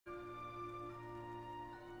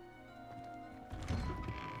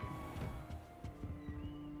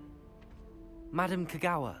Madam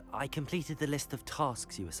Kagawa, I completed the list of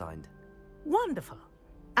tasks you assigned. Wonderful.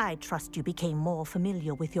 I trust you became more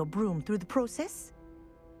familiar with your broom through the process?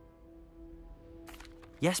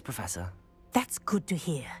 Yes, Professor. That's good to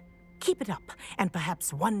hear. Keep it up, and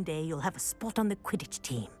perhaps one day you'll have a spot on the Quidditch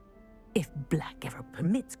team. If Black ever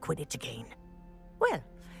permits Quidditch again. Well,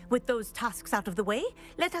 with those tasks out of the way,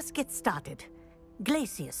 let us get started.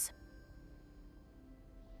 Glacieus.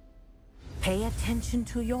 Pay attention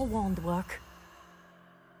to your wand work.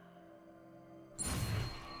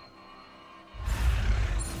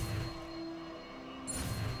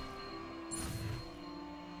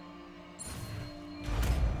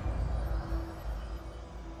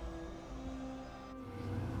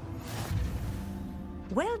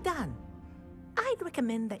 Well done. I'd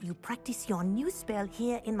recommend that you practice your new spell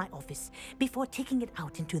here in my office before taking it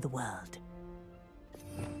out into the world.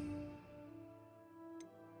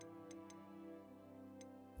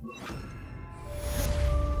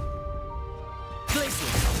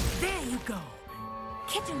 Glacieus! There you go.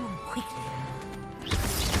 Catching them quickly.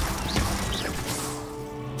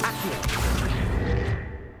 Accio!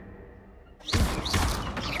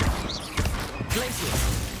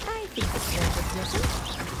 Glacieus! I think it's very good lesson,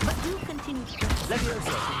 but do continue to practice.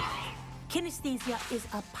 Levioso! Kinesthesia is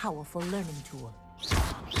a powerful learning tool.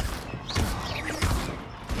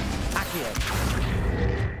 Accio!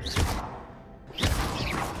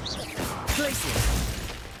 Glacieus!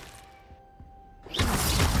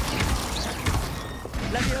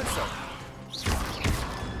 Levioso!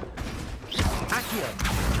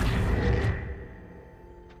 Accio!